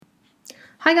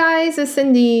Hi guys, it's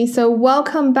Cindy. So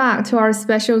welcome back to our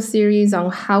special series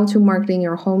on how to marketing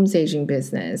your home staging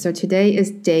business. So today is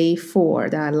day 4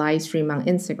 that I live stream on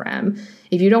Instagram.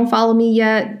 If you don't follow me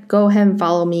yet, go ahead and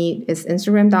follow me. It's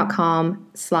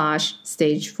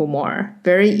instagram.com/stage for more.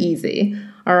 Very easy.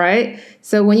 All right.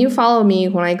 So when you follow me,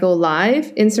 when I go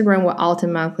live, Instagram will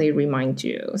automatically remind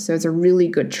you. So it's a really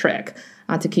good trick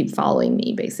to keep following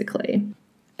me basically.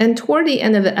 And toward the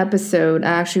end of the episode,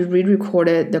 I actually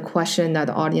re-recorded the question that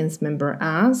the audience member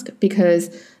asked because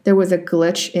there was a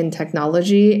glitch in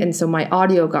technology, and so my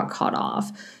audio got cut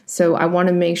off. So I want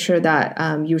to make sure that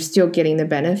you're still getting the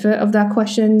benefit of that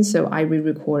question, so I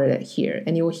re-recorded it here,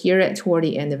 and you'll hear it toward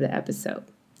the end of the episode.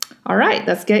 All right,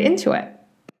 let's get into it.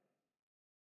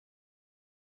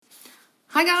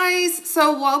 Hi guys,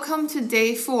 so welcome to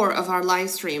day 4 of our live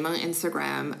stream on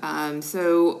Instagram.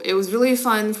 So it was really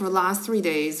fun for the last 3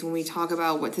 days when we talk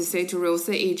about what to say to real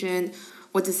estate agent,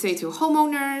 what to say to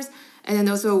homeowners, and then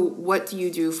also what do you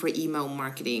do for email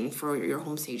marketing for your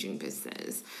home staging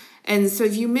business. And so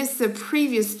if you missed the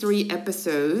previous 3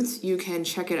 episodes, you can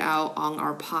check it out on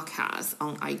our podcast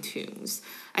on iTunes.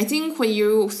 I think when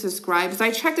you subscribe, because I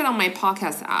checked it on my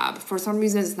podcast app, for some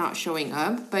reason it's not showing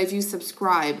up, but if you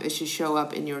subscribe, it should show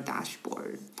up in your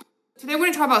dashboard. Today we're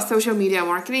going to talk about social media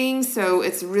marketing. So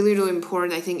it's really, really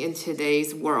important, I think, in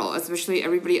today's world, especially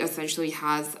everybody essentially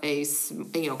has a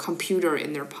computer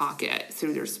in their pocket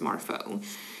through their smartphone.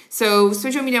 So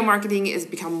social media marketing has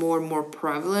become more and more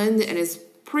prevalent and is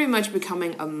pretty much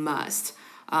becoming a must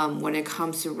when it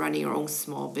comes to running your own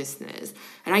small business.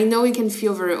 And I know it can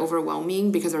feel very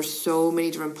overwhelming because there's so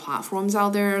many different platforms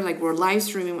out there. Like we're live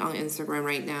streaming on Instagram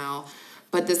right now,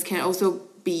 but this can also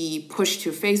be pushed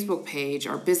to Facebook page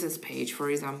or business page, for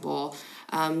example.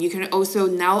 You can also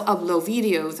now upload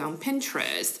videos on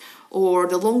Pinterest, or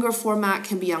the longer format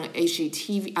can be on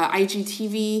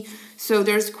IGTV. So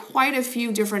there's quite a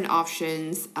few different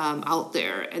options out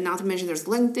there. And not to mention there's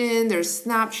LinkedIn, there's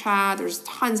Snapchat, there's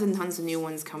tons and tons of new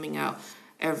ones coming out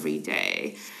every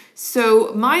day.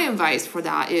 So my advice for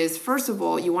that is, first of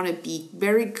all, you want to be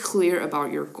very clear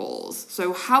about your goals.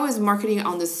 So how is marketing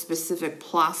on this specific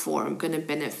platform going to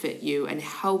benefit you and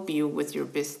help you with your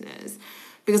business?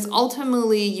 Because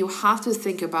ultimately, you have to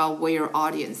think about where your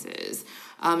audience is.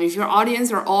 If your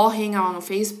audience are all hanging out on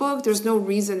Facebook, there's no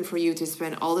reason for you to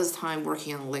spend all this time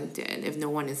working on LinkedIn if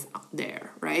no one is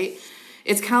there, right?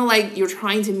 It's kind of like you're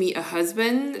trying to meet a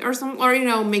husband or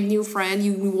make new friends.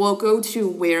 You will go to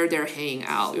where they're hanging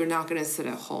out. You're not going to sit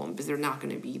at home because they're not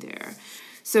going to be there.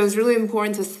 So it's really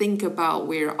important to think about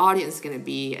where your audience is going to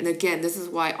be. And again, this is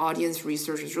why audience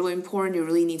research is really important. You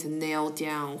really need to nail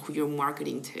down who you're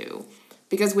marketing to.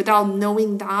 Because without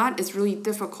knowing that, it's really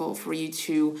difficult for you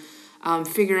to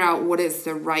figure out what is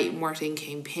the right marketing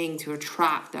campaign to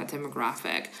attract that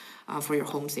demographic for your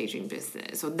home staging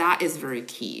business. So that is very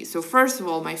key. So first of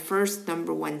all, my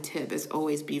number 1 tip is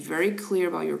always be very clear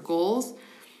about your goals.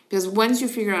 Because once you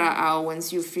figure that out,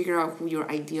 once you figure out who your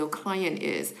ideal client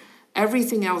is,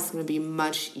 everything else is going to be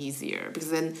much easier. Because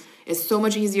then it's so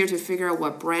much easier to figure out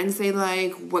what brands they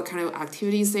like, what kind of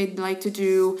activities they'd like to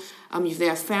do. If they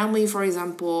have family, for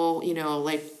example,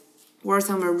 what are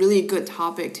some a really good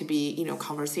topic to be,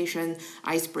 conversation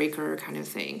icebreaker kind of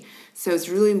thing. So it's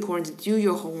really important to do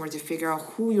your homework to figure out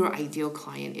who your ideal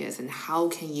client is and how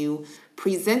can you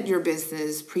present your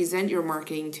business, present your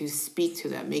marketing to speak to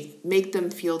them, make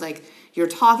them feel like you're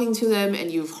talking to them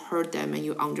and you've heard them and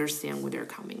you understand where they're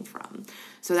coming from.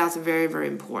 So that's very, very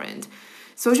important.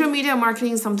 Social media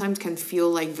marketing sometimes can feel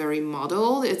like very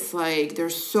modeled. It's like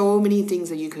there's so many things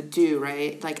that you could do,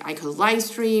 right? Like I could live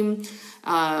stream,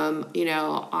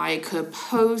 I could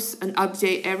post an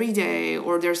update every day,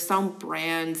 or there's some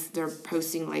brands, they're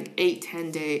posting like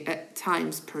 8-10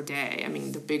 times per day. I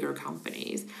mean, the bigger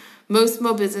companies. Most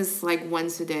small business like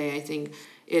once a day, I think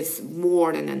it's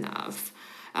more than enough.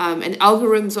 And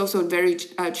algorithms also very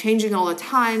changing all the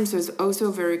time, so it's also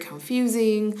very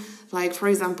confusing. Like, for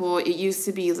example, it used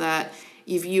to be that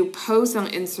if you post on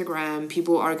Instagram,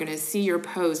 people are going to see your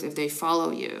post if they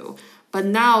follow you. But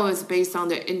now it's based on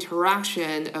the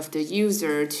interaction of the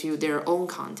user to their own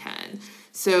content.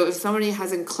 So if somebody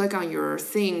hasn't clicked on your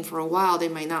thing for a while, they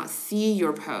might not see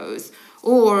your post.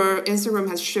 Or Instagram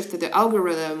has shifted the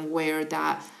algorithm where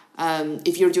that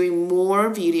if you're doing more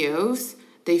videos,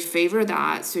 they favor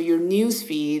that. So your news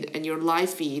feed and your live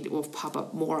feed will pop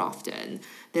up more often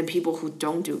than people who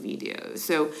don't do videos.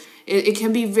 So it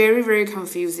can be very, very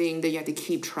confusing that you have to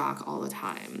keep track all the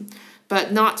time.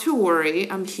 But not to worry,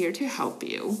 I'm here to help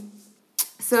you.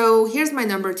 So here's my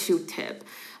number 2 tip.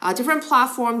 Different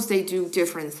platforms, they do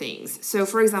different things. So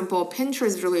for example, Pinterest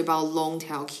is really about long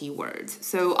tail keywords.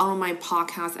 So on my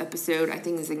podcast episode, I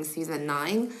think it's in season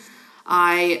 9,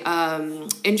 I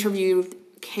interviewed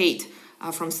Kate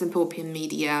from Simple Pin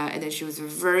Media, and then she was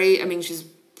she's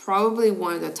probably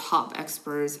one of the top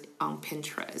experts on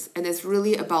Pinterest, and it's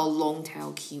really about long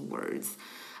tail keywords.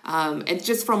 And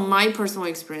just from my personal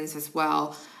experience as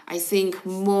well, I think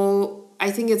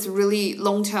it's really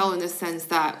long tail in the sense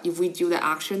that if we do the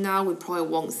action now, we probably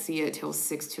won't see it till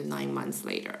 6 to 9 months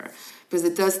later, because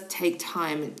it does take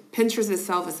time. Pinterest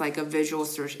itself is like a visual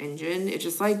search engine. It's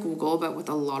just like Google, but with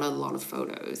a lot of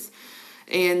photos.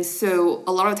 And so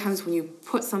a lot of times when you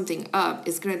put something up,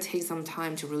 it's going to take some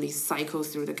time to really cycle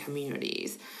through the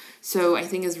communities. So I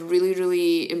think it's really,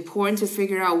 really important to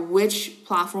figure out which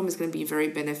platform is going to be very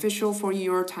beneficial for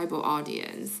your type of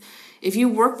audience. If you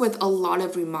work with a lot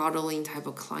of remodeling type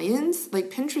of clients, like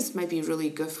Pinterest might be really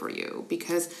good for you,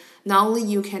 because not only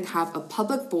you can have a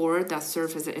public board that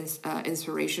serves as an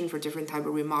inspiration for different type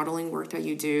of remodeling work that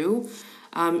you do.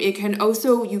 You can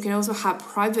also have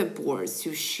private boards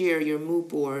to share your mood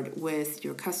board with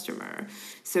your customer.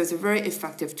 So it's a very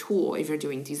effective tool if you're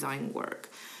doing design work.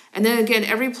 And then again,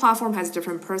 every platform has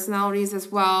different personalities as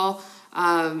well.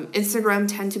 Instagram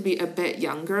tend to be a bit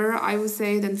younger, I would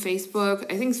say, than Facebook.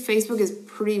 I think Facebook is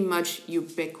pretty much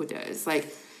ubiquitous.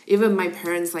 Like even my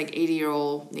parents'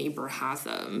 80-year-old neighbor has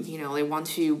them. They want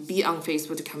to be on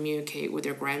Facebook to communicate with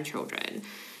their grandchildren.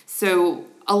 So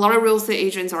a lot of real estate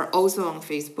agents are also on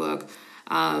Facebook.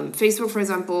 Facebook, for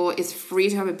example, is free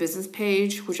to have a business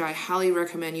page, which I highly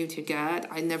recommend you to get.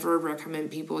 I never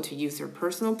recommend people to use their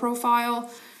personal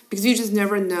profile, because you just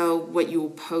never know what you will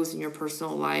post in your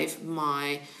personal life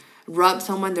might rub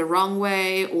someone the wrong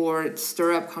way or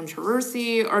stir up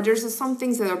controversy, or there's just some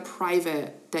things that are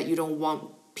private that you don't want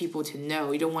people to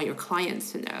know. You don't want your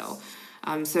clients to know.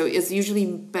 So it's usually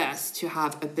best to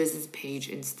have a business page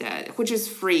instead, which is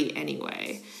free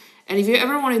anyway. And if you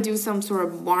ever want to do some sort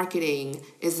of marketing,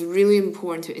 it's really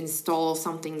important to install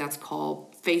something that's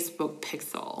called Facebook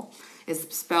Pixel.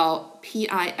 It's spelled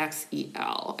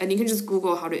Pixel. And you can just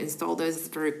Google how to install this. It's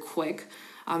very quick.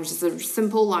 Just a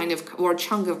simple line or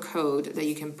chunk of code that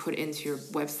you can put into your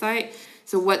website.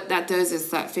 So what that does is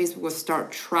that Facebook will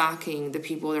start tracking the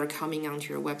people that are coming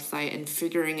onto your website and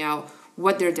figuring out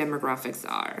what their demographics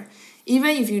are.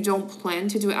 Even if you don't plan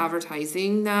to do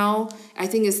advertising now, I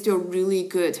think it's still really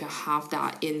good to have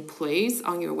that in place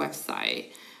on your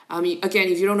website. Again,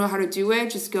 if you don't know how to do it,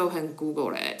 just go ahead and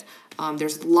Google it.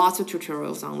 There's lots of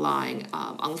tutorials online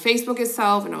on Facebook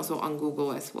itself and also on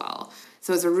Google as well.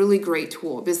 So it's a really great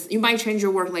tool, because you might change your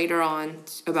work later on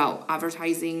about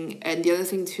advertising. And the other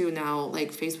thing too, now,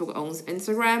 like Facebook owns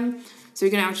Instagram, so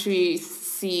you can actually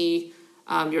see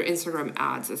your Instagram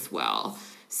ads as well.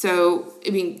 So,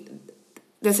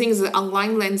 the thing is, the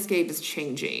online landscape is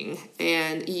changing,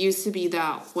 and it used to be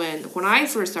that when I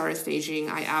first started staging,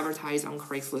 I advertised on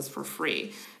Craigslist for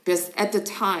free, because at the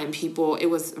time, it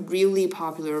was really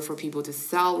popular for people to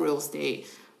sell real estate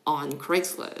on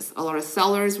Craigslist. A lot of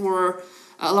sellers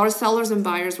and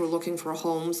buyers were looking for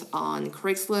homes on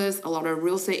Craigslist. A lot of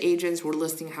real estate agents were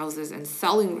listing houses and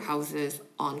selling houses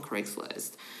on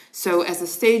Craigslist. So as a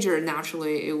stager,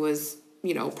 naturally, it was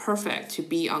perfect to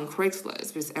be on Craigslist,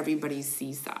 because everybody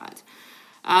sees that.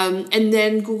 And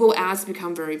then Google ads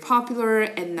become very popular,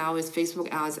 and now it's Facebook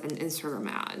ads and Instagram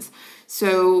ads.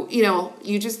 So,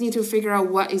 you just need to figure out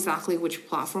which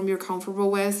platform you're comfortable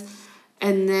with,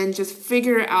 and then just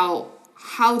figure out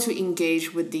how to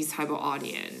engage with these type of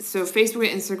audience. So Facebook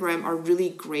and Instagram are really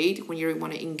great when you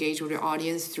want to engage with your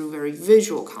audience through very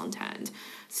visual content.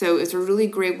 So it's a really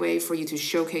great way for you to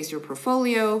showcase your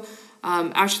portfolio.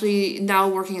 Actually, now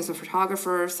working as a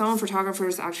photographer, some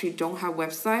photographers actually don't have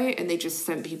website, and they just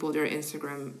send people their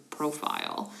Instagram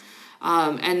profile.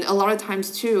 And a lot of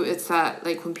times too, it's that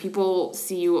when people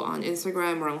see you on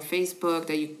Instagram or on Facebook,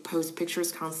 that you post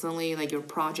pictures constantly, like your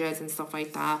projects and stuff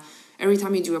like that. Every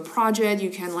time you do a project, you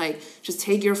can just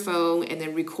take your phone and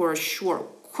then record a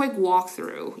quick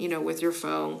walkthrough, with your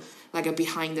phone, like a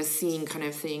behind the scene kind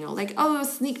of thing, or a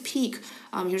sneak peek.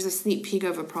 Here's a sneak peek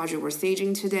of a project we're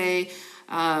staging today.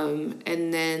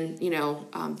 And then,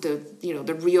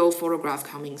 the real photograph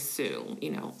coming soon,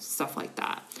 stuff like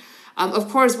that. Of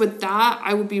course, with that,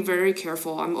 I would be very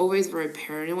careful. I'm always very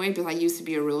paranoid, because I used to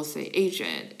be a real estate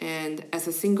agent. And as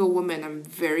a single woman, I'm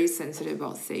very sensitive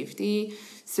about safety.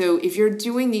 So if you're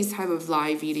doing these type of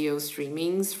live video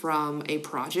streamings from a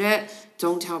project,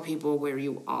 don't tell people where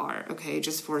you are, okay?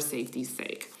 Just for safety's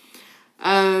sake.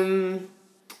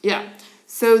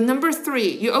 So number 3,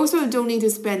 you also don't need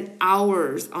to spend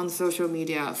hours on social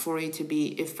media for it to be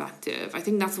effective. I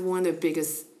think that's one of the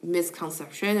biggest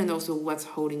misconception and also what's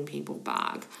holding people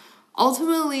back.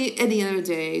 Ultimately, at the end of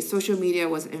the day, social media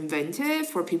was invented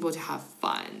for people to have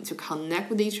fun, to connect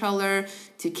with each other,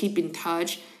 to keep in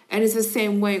touch. And it's the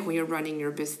same way when you're running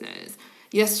your business.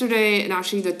 Yesterday, and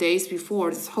actually the days before,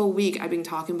 this whole week, I've been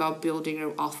talking about building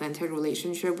an authentic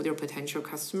relationship with your potential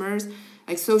customers.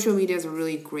 Like social media is a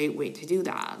really great way to do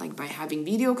that, like by having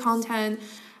video content.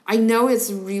 I know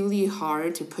it's really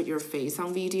hard to put your face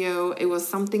on video. It was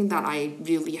something that I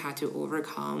really had to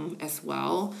overcome as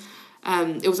well.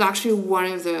 It was actually one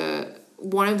of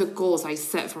the goals I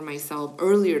set for myself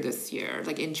earlier this year.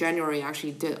 Like in January, I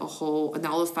actually did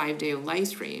another 5-day of live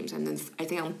streams. And then I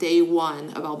think on day 1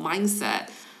 about mindset,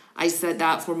 I said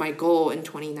that for my goal in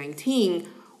 2019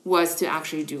 was to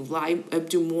actually do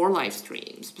more live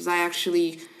streams, because I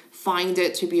actually find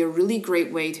it to be a really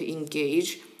great way to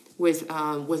engage with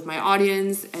my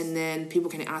audience, and then people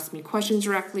can ask me questions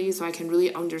directly, so I can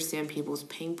really understand people's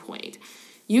pain point.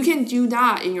 You can do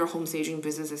that in your home staging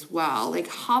business as well. Like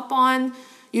hop on,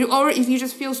 or if you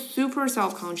just feel super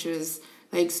self-conscious,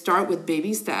 like start with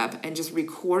baby step and just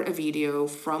record a video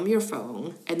from your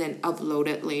phone and then upload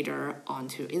it later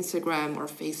onto Instagram or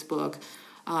Facebook.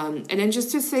 And then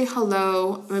just to say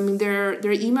hello. I mean, there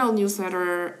are email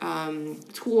newsletter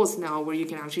tools now where you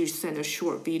can actually send a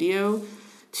short video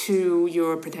to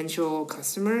your potential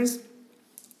customers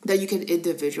that you can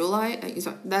individualize,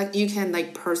 that you can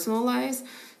like personalize.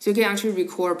 So you can actually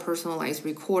record personalized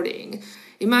recording.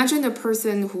 Imagine the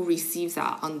person who receives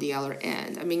that on the other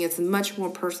end. I mean, it's much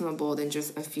more personable than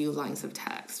just a few lines of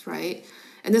text, right?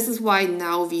 And this is why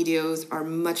now videos are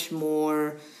much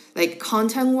more, like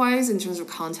content-wise, in terms of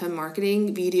content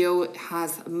marketing, video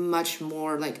has much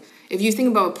more, like, if you think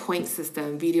about a point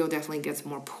system, video definitely gets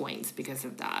more points because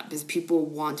of that, because people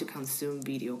want to consume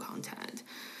video content.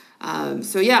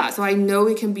 So I know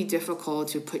it can be difficult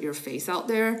to put your face out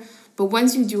there, but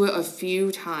once you do it a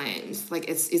few times, like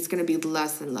it's going to be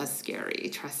less and less scary,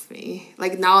 trust me.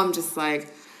 Like now I'm just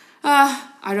like,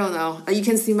 I don't know. You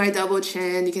can see my double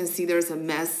chin. You can see there's a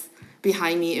mess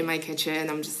behind me in my kitchen.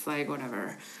 I'm just like,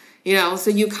 whatever, so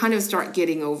you kind of start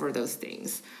getting over those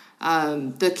things.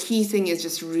 The key thing is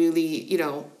just really,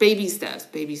 baby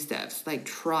steps, like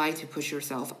try to push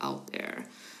yourself out there.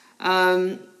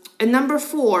 And number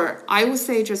 4, I would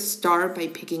say just start by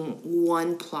picking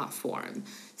one platform.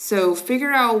 So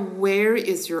figure out where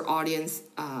is your audience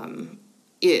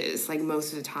is, like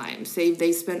most of the time. Say if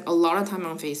they spend a lot of time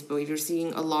on Facebook, if you're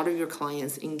seeing a lot of your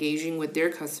clients engaging with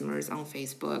their customers on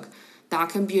Facebook, that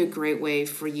can be a great way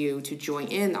for you to join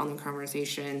in on the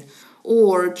conversation,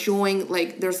 or join,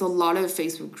 like there's a lot of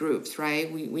Facebook groups,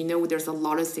 right? We know there's a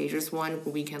lot of Stagers one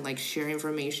where we can like share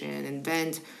information and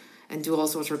vent and do all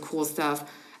sorts of cool stuff.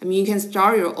 I mean, you can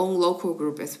start your own local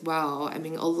group as well. I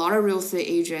mean, a lot of real estate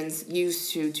agents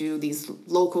used to do these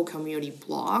local community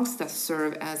blogs that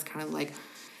serve as kind of like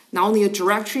not only a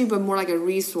directory, but more like a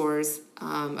resource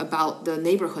about the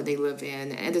neighborhood they live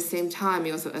in. At the same time,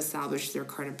 you also establish their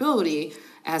credibility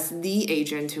as the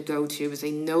agent to go to, because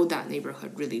they know that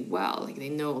neighborhood really well. Like they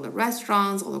know all the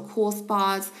restaurants, all the cool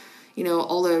spots,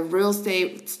 all the real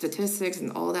estate statistics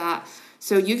and all that.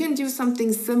 So you can do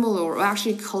something similar, or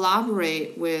actually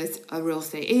collaborate with a real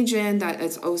estate agent that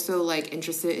is also like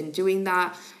interested in doing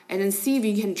that, and then see if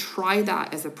you can try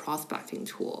that as a prospecting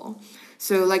tool.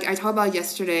 So like I talked about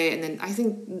yesterday, and then I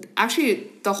think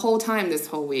actually the whole time this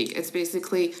whole week, it's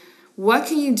basically what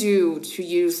can you do to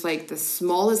use like the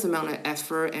smallest amount of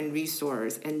effort and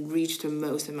resource and reach the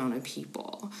most amount of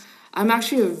people. I'm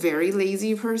actually a very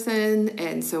lazy person,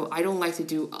 and so I don't like to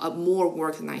do more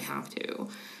work than I have to.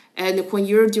 And when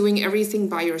you're doing everything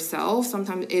by yourself,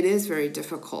 sometimes it is very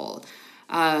difficult.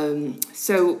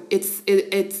 So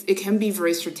it can be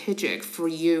very strategic for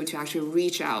you to actually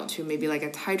reach out to maybe like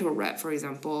a title rep, for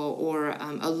example, or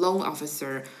a loan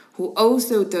officer who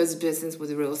also does business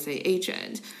with a real estate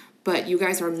agent. But you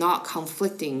guys are not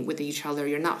conflicting with each other.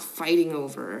 You're not fighting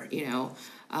over,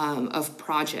 of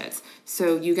projects.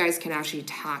 So you guys can actually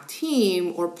tag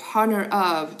team or partner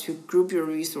up to group your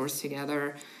resource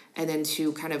together, and then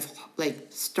to kind of like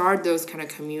start those kind of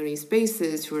community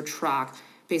spaces to attract,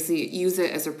 basically use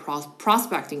it as a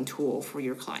prospecting tool for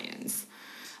your clients.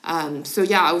 I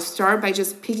would start by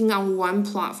just picking on one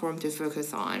platform to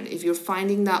focus on. If you're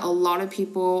finding that a lot of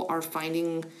people are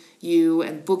finding you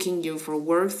and booking you for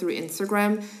work through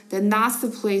Instagram, then that's the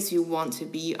place you want to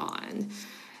be on.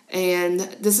 And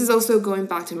this is also going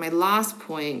back to my last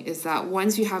point, is that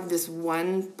once you have this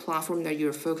one platform that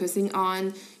you're focusing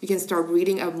on, you can start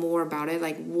reading up more about it.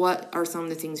 Like, what are some of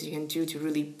the things you can do to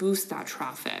really boost that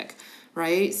traffic,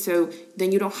 right? So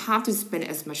then you don't have to spend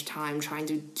as much time trying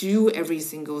to do every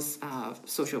single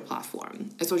social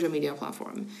media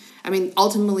platform. I mean,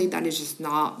 ultimately, that is just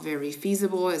not very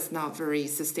feasible. It's not very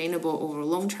sustainable over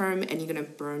long term, and you're going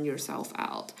to burn yourself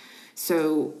out.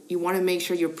 So you want to make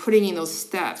sure you're putting in those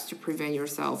steps to prevent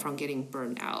yourself from getting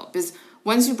burned out. Because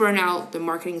once you burn out, the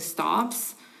marketing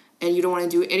stops and you don't want to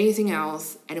do anything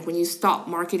else. And when you stop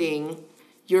marketing,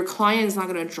 your client is not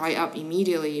going to dry up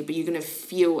immediately, but you're going to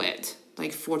feel it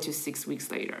like 4 to 6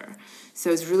 weeks later. So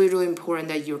it's really, really important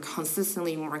that you're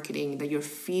consistently marketing, that you're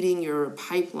feeding your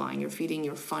pipeline, you're feeding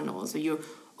your funnel. So you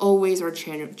always are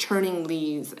churning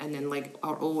leads and then like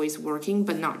are always working,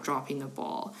 but not dropping the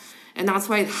ball. And that's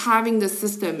why having the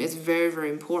system is very, very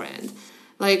important.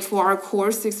 Like for our core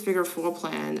 6-figure floor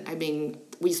plan, I mean,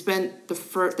 we spent the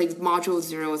first, like module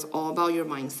 0 is all about your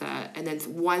mindset. And then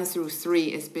 1 through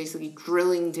 3 is basically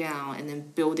drilling down and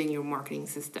then building your marketing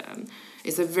system.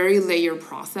 It's a very layered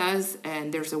process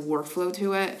and there's a workflow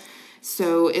to it.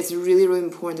 So it's really, really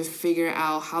important to figure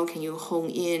out how can you hone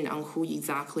in on who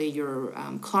exactly your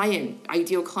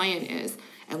ideal client is,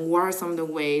 and what are some of the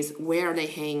ways, where are they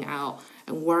hanging out,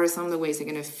 and what are some of the ways they're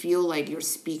going to feel like you're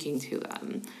speaking to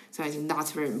them. So I think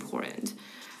that's very important.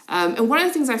 And one of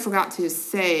the things I forgot to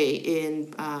say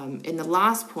in the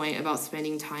last point about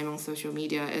spending time on social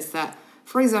media is that,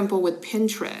 for example, with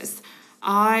Pinterest,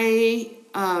 I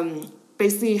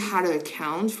basically had an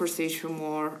account for Sage for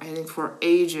More, I think for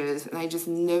ages, and I just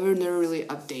never really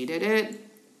updated it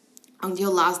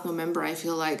until last November. I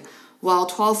feel like, well,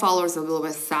 12 followers are a little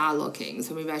bit sad looking,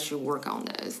 so maybe I should work on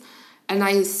this. And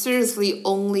I seriously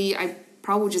I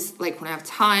probably just like when I have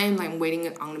time, like I'm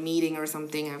waiting on a meeting or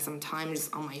something, I have some time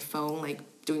just on my phone, like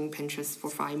doing Pinterest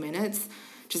for 5 minutes,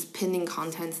 just pinning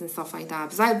contents and stuff like that.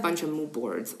 Because I have a bunch of mood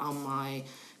boards on my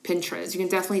Pinterest. You can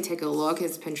definitely take a look.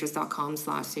 It's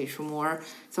pinterest.com/sageformore.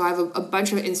 So I have a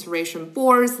bunch of inspiration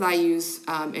boards that I use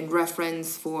in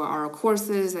reference for our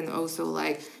courses and also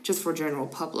like just for general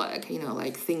public,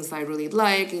 like things I really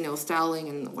like, styling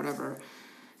and whatever.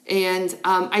 And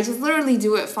I just literally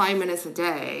do it 5 minutes a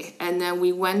day. And then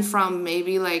we went from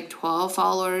maybe like 12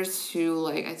 followers to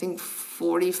like, I think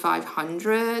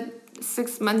 4,500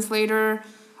 6 months later,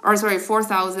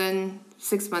 4,000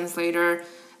 6 months later.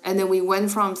 And then we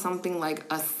went from something like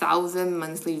 1,000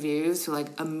 monthly views to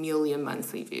like 1 million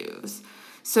monthly views.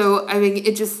 So, I mean,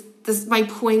 my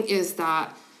point is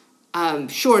that,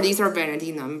 sure, these are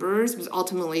vanity numbers, but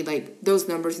ultimately, like, those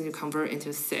numbers need to convert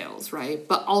into sales, right?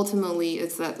 But ultimately,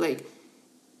 it's that, like,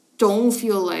 don't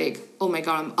feel like, oh my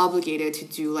God, I'm obligated to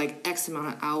do like X amount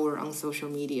of hour on social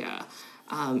media.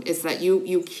 Is that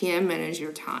you can manage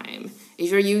your time.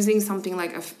 If you're using something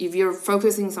like, if you're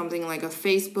focusing something like a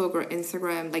Facebook or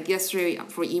Instagram, like yesterday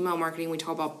for email marketing, we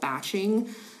talked about batching.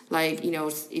 Like,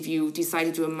 if you decide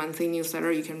to do a monthly newsletter,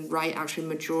 you can write actually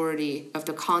majority of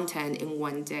the content in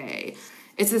one day.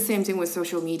 It's the same thing with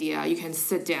social media. You can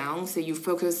sit down, say you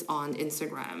focus on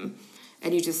Instagram,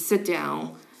 and you just sit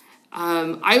down.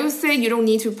 I would say you don't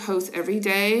need to post every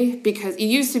day, because it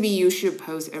used to be you should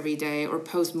post every day or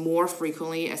post more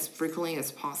frequently as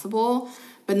possible.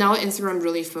 But now Instagram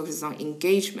really focuses on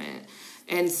engagement.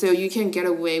 And so you can get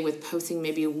away with posting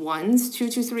maybe once, 2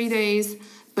 to 3 days.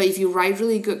 But if you write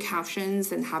really good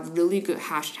captions and have really good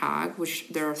hashtag, which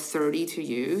there are 30 to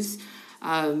use,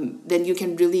 then you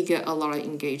can really get a lot of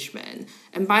engagement.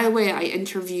 And by the way, I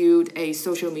interviewed a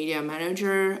social media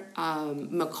manager,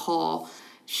 McCall.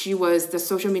 She was the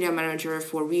social media manager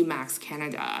for Remax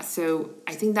Canada. So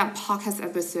I think that podcast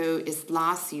episode is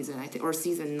last season, or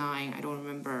season 9, I don't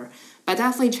remember. But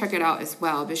definitely check it out as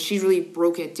well. But she really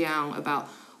broke it down about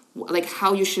like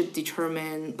how you should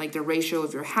determine like the ratio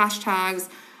of your hashtags,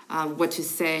 what to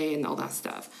say and all that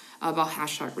stuff about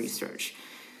hashtag research.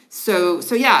 So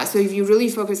if you're really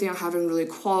focusing on having really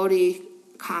quality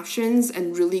captions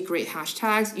and really great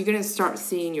hashtags, you're going to start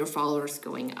seeing your followers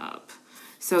going up.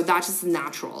 So that's just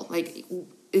natural. Like,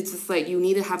 it's just like you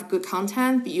need to have good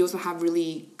content, but you also have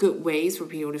really good ways for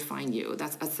people to find you.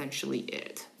 That's essentially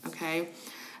it, okay?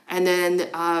 And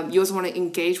then you also want to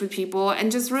engage with people,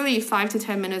 and just really 5 to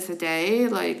 10 minutes a day,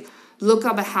 like look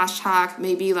up a hashtag,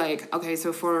 maybe like, okay,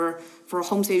 so for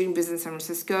home staging business San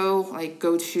Francisco, like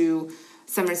go to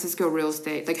San Francisco real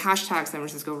estate, like hashtag San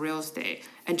Francisco real estate,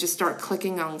 and just start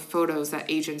clicking on photos that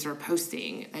agents are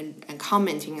posting and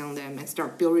commenting on them and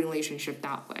start building a relationship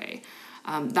that way.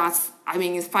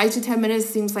 It's 5 to 10 minutes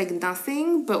seems like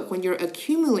nothing, but when you're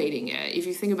accumulating it, if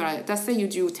you think about it, let's say you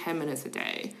do 10 minutes a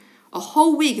day, A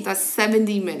whole week, that's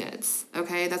 70 minutes,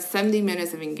 okay? That's 70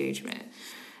 minutes of engagement.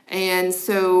 And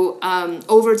so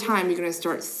over time, you're going to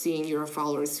start seeing your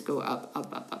followers go up,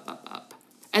 up, up, up, up, up.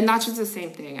 And that's just the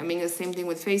same thing. I mean, the same thing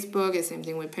with Facebook, the same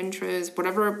thing with Pinterest,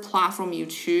 whatever platform you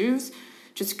choose,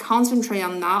 just concentrate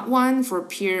on that one for a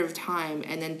period of time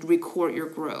and then record your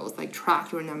growth, like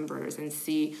track your numbers and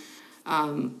see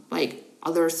like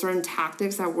are there certain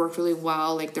tactics that work really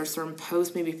well, like there's certain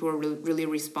posts maybe people really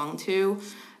respond to,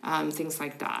 things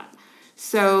like that.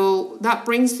 So that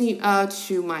brings me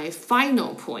to my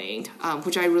final point,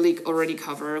 which I really already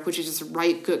covered, which is just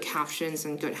write good captions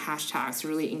and good hashtags to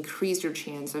really increase your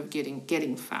chance of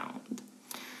getting found.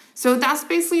 So that's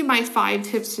basically my 5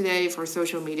 tips today for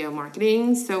social media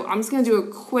marketing. So I'm just going to do a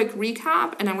quick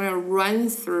recap, and I'm going to run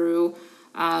through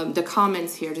the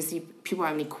comments here to see if people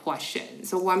have any questions.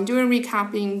 So while I'm doing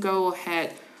recapping, go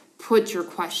ahead, put your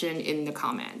question in the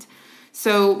comment.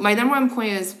 So my number 1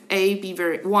 point is be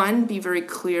very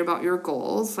clear about your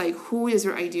goals. Like, who is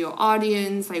your ideal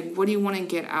audience? Like, what do you want to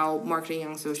get out marketing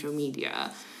on social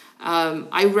media?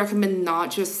 I recommend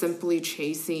not just simply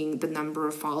chasing the number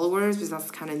of followers, because that's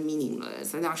kind of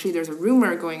meaningless. And actually, there's a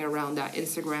rumor going around that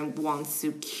Instagram wants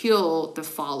to kill the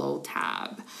follow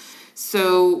tab.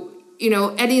 So, at the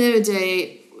end of the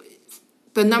day,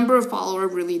 the number of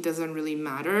followers really doesn't really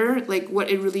matter. Like, what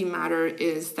it really matters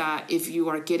is that if you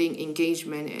are getting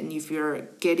engagement and if you're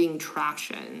getting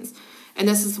tractions. And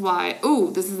this is why,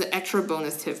 this is an extra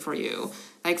bonus tip for you.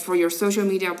 Like, for your social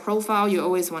media profile, you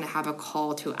always want to have a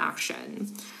call to action.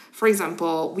 For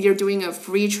example, we are doing a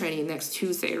free training next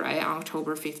Tuesday, right, on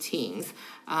October 15th,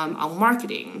 on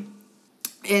marketing.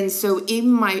 And so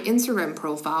in my Instagram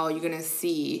profile, you're going to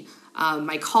see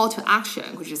my call to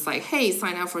action, which is like, hey,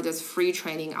 sign up for this free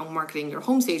training on marketing your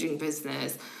home staging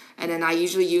business. And then I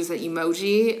usually use an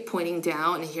emoji pointing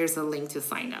down, and here's the link to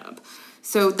sign up.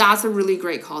 So that's a really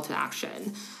great call to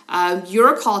action.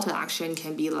 Your call to action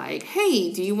can be like,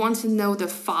 hey, do you want to know the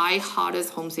 5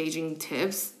 hottest home staging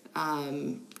tips,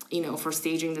 for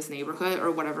staging this neighborhood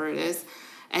or whatever it is?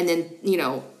 And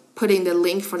then, putting the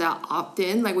link for that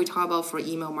opt-in, like we talked about for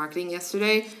email marketing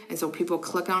yesterday. And so people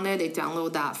click on it, they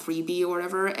download that freebie or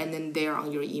whatever, and then they're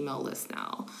on your email list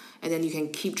now. And then you can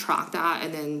keep track that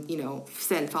and then,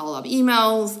 send follow-up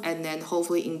emails and then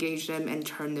hopefully engage them and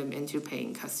turn them into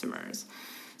paying customers.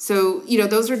 So,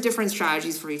 those are different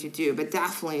strategies for you to do, but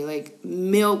definitely like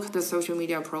milk the social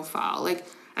media profile. Like,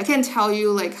 I can tell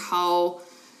you how,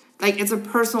 it's a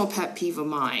personal pet peeve of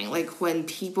mine. Like, when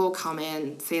people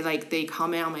comment, say like they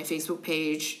comment on my Facebook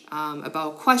page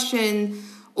about a question,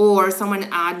 or someone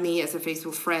add me as a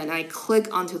Facebook friend, and I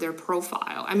click onto their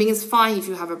profile. I mean, it's fine if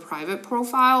you have a private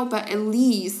profile, but at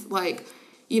least list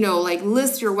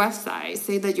your website,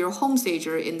 say that you're a home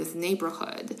stager in this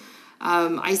neighborhood.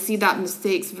 I see that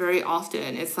mistakes very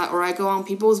often. It's like, or I go on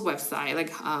people's website, like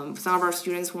some of our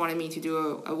students wanted me to do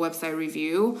a website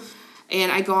review, and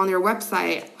I go on their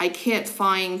website, I can't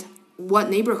find what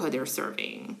neighborhood they're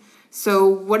serving. So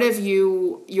what if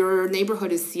your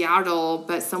neighborhood is Seattle,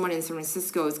 but someone in San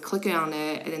Francisco is clicking on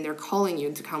it and then they're calling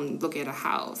you to come look at a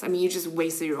house? I mean, you just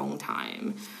wasted your own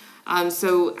time.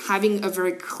 So having a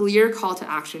very clear call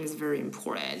to action is very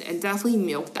important, and definitely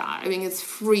milk that. I mean, it's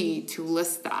free to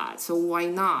list that. So why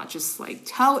not just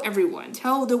tell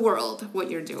the world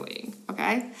what you're doing,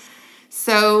 okay?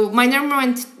 So my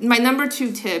number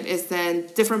 2 tip is then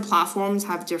different platforms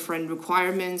have different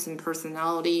requirements and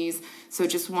personalities. So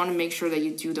just want to make sure that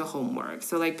you do the homework.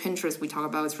 So like Pinterest, we talk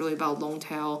about, it's really about long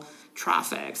tail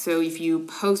traffic. So if you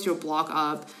post your blog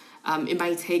up, it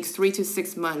might take 3 to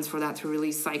 6 months for that to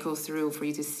really cycle through for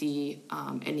you to see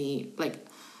any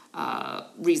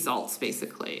results,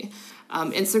 basically.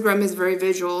 Instagram is very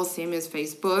visual, same as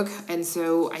Facebook. And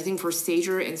so I think for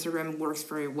stager, Instagram works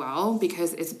very well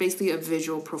because it's basically a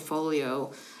visual portfolio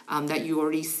that you're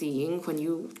already seeing. When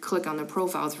you click on the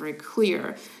profile, it's very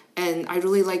clear. And I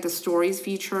really like the stories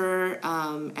feature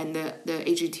and the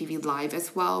HGTV Live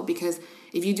as well, because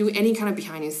if you do any kind of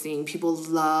behind the scene, people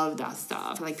love that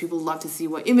stuff. Like, people love to see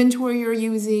what inventory you're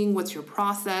using, what's your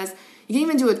process. You can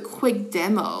even do a quick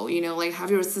demo, have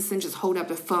your assistant just hold up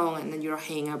the phone and then you're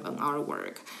hanging up an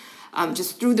artwork.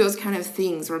 Just through those kind of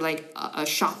things, or like a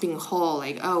shopping haul,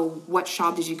 what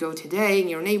shop did you go today in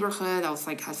your neighborhood? That was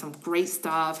has some great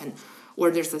stuff, or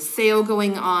there's a sale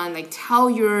going on. Tell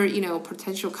your,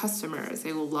 potential customers,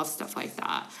 they will love stuff like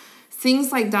that.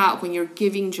 Things like that, when you're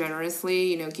giving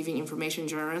generously, giving information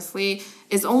generously,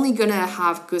 is only going to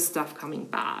have good stuff coming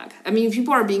back. I mean, if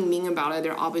people are being mean about it,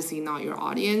 they're obviously not your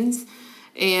audience.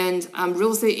 And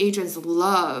real estate agents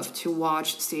love to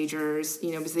watch stagers,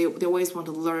 because they always want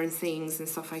to learn things and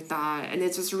stuff like that. And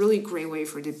it's just a really great way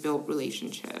for you to build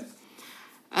relationship.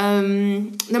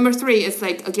 Number 3 is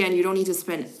again, you don't need to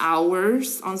spend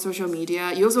hours on social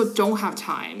media. You also don't have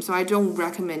time. So I don't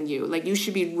recommend you. You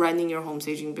should be running your home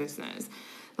staging business.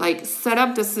 Set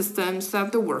up the system, set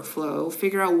up the workflow,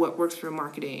 figure out what works for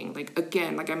marketing.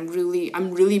 Again, I'm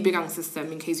really big on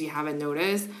system in case you haven't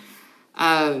noticed.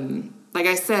 Like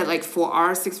I said, for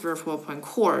our 6-12-point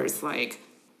course,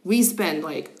 we spend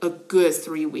a good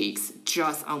 3 weeks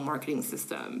just on marketing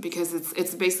system because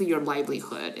it's basically your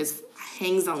livelihood. It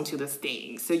hangs on to this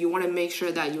thing. So you want to make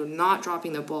sure that you're not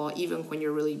dropping the ball even when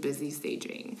you're really busy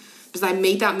staging. Because I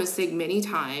made that mistake many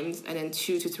times, and then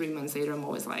 2 to 3 months later, I'm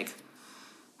always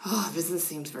business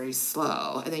seems very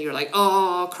slow. And then you're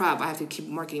oh crap, I have to keep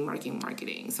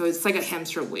marketing. So it's like a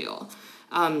hamster wheel.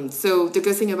 So the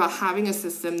good thing about having a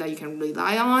system that you can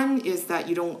rely on is that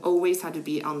you don't always have to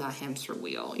be on that hamster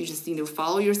wheel. You just need to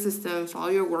follow your system, follow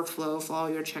your workflow,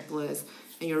 follow your checklist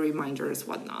and your reminders,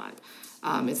 whatnot.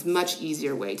 It's a much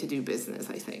easier way to do business,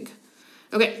 I think.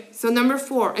 Okay, so number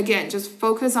 4, again, just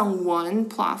focus on one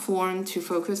platform to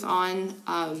focus on,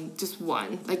 just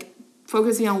one.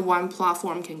 Focusing on one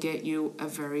platform can get you a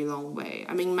very long way.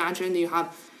 I mean, imagine you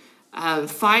have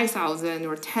 5,000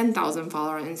 or 10,000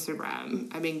 followers on Instagram.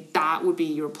 I mean, that would be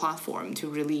your platform to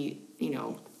really,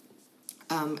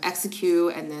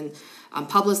 execute and then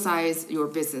publicize your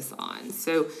business on.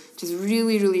 So just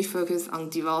really, really focus on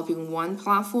developing one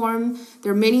platform.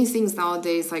 There are many things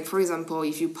nowadays, for example,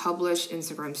 if you publish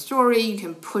Instagram story, you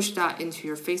can push that into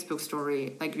your Facebook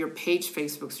story, your page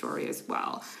Facebook story as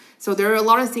well. So there are a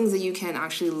lot of things that you can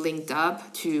actually link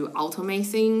up to automate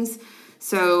things.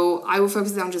 So I will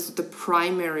focus on just the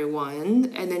primary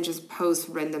one and then just post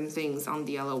random things on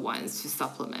the other ones to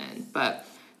supplement. But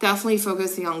definitely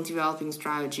focusing on developing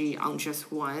strategy on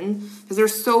just one, because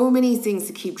there's so many things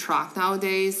to keep track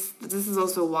nowadays. This is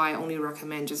also why I only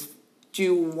recommend just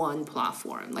do one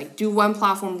platform. Do one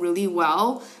platform really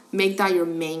well, make that your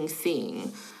main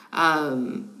thing.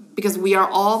 Because we are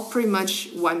all pretty much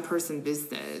one person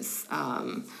business.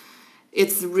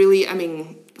 It's really,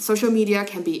 social media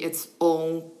can be its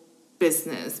own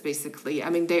business, basically.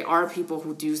 There are people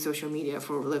who do social media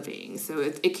for a living, so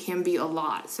it can be a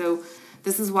lot. So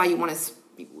this is why you want to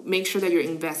make sure that you're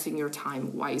investing your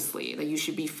time wisely. You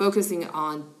should be focusing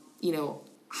on,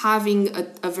 having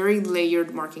a very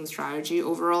layered marketing strategy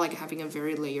overall, having a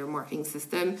very layered marketing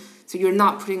system. So you're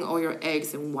not putting all your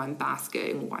eggs in one basket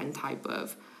in one type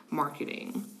of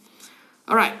marketing.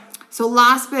 All right. So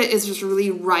last bit is just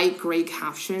really write great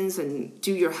captions and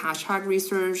do your hashtag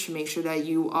research. Make sure that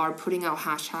you are putting out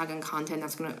hashtag and content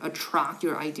that's going to attract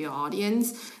your ideal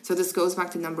audience. So this goes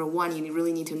back to number 1. You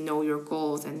really need to know your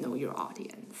goals and know your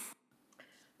audience.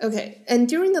 Okay, and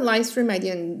during the live stream, I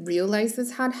didn't realize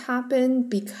this had happened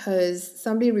because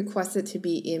somebody requested to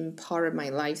be in part of my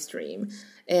live stream.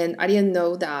 And I didn't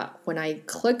know that when I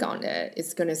click on it,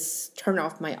 it's going to turn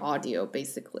off my audio,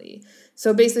 basically.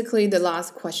 So basically, the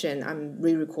last question, I'm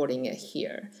re-recording it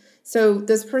here. So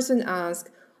this person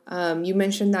asked, you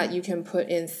mentioned that you can put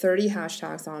in 30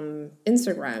 hashtags on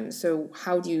Instagram. So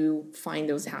how do you find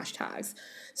those hashtags?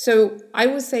 So I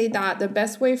would say that the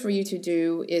best way for you to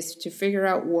do is to figure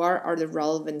out what are the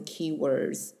relevant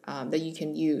keywords that you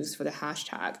can use for the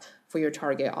hashtag for your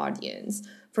target audience.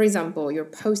 For example, you're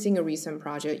posting a recent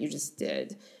project you just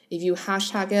did. If you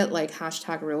hashtag it like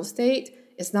hashtag real estate,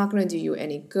 it's not going to do you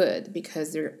any good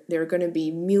because there are going to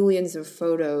be millions of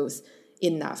photos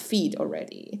in that feed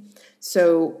already.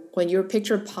 So when your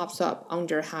picture pops up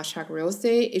under hashtag real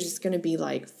estate, it's just going to be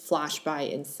flash by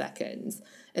in seconds.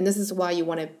 And this is why you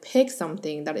want to pick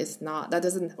something that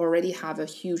doesn't already have a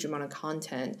huge amount of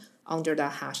content under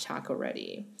that hashtag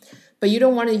already. But you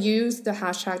don't want to use the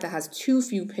hashtag that has too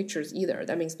few pictures either.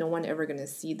 That means no one ever going to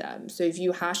see them. So if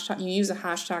you use a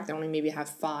hashtag that only maybe have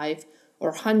 5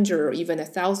 or 100 or even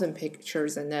 1,000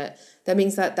 pictures in it, that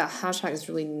means that hashtag is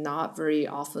really not very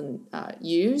often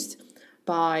used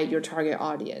by your target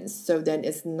audience. So then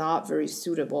it's not very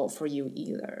suitable for you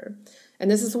either.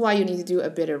 And this is why you need to do a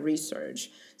bit of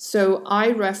research. So I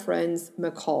reference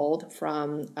McCall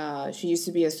from, she used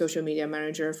to be a social media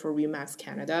manager for Remax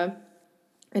Canada.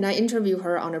 And I interviewed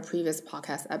her on a previous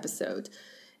podcast episode.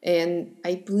 And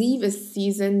I believe it's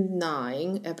season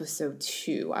 9, episode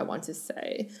 2, I want to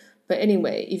say. But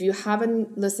anyway, if you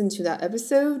haven't listened to that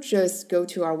episode, just go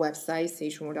to our website,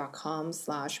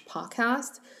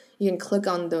 sagemore.com/podcast. You can click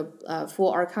on the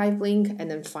full archive link and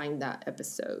then find that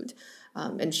episode.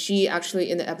 And she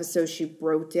actually, in the episode, she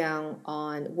broke down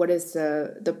on what is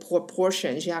the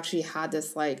proportion. She actually had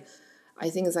this I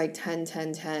think it's like 10,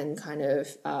 10, 10 kind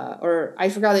of, or I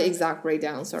forgot the exact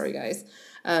breakdown. Sorry, guys.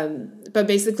 But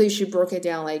basically she broke it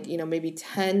down like, maybe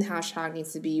 10 hashtag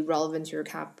needs to be relevant to your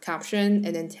caption,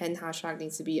 and then 10 hashtag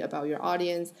needs to be about your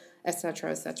audience, etc.,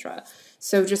 etc.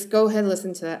 So just go ahead and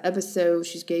listen to that episode.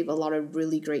 She gave a lot of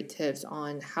really great tips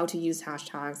on how to use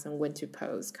hashtags and when to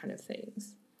post kind of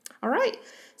things. All right,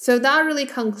 so that really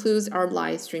concludes our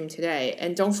live stream today.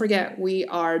 And don't forget, we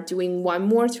are doing one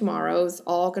more tomorrow. It's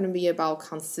all going to be about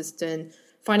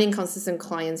finding consistent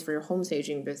clients for your home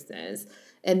staging business.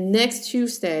 And next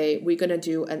Tuesday, we're going to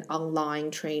do an online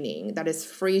training that is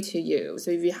free to you. So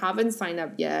if you haven't signed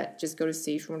up yet, just go to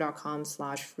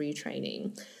stageroom.com/free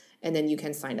training, and then you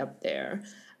can sign up there.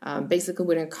 Basically,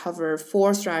 we're going to cover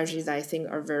 4 strategies that I think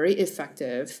are very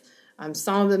effective.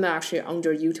 Some of them are actually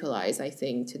underutilized, I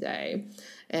think, today.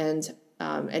 And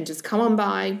just come on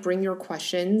by, bring your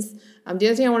questions. The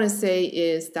other thing I want to say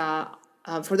is that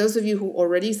for those of you who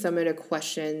already submitted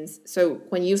questions, so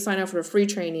when you sign up for a free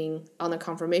training, on the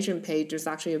confirmation page, there's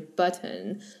actually a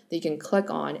button that you can click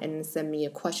on and send me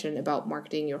a question about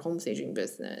marketing your home staging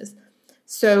business.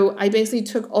 So I basically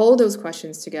took all those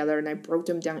questions together and I broke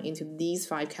them down into these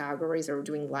 5 categories that we're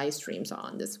doing live streams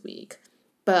on this week.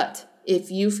 But if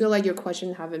you feel like your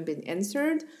question haven't been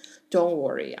answered, don't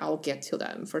worry, I'll get to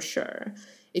them for sure.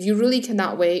 If you really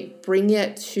cannot wait, bring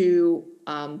it to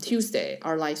Tuesday,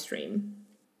 our live stream.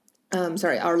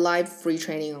 Our live free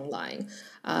training online.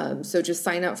 So just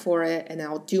sign up for it and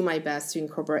I'll do my best to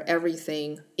incorporate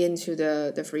everything into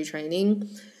the free training.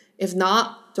 If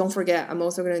not, don't forget, I'm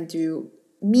also going to do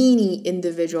mini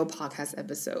individual podcast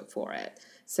episode for it.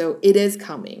 So it is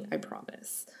coming, I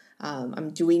promise. I'm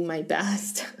doing my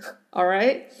best. All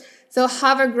right. So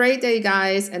have a great day,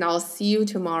 guys. And I'll see you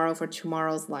tomorrow for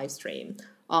tomorrow's live stream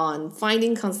on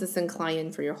finding consistent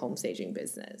client for your home staging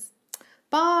business.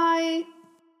 Bye.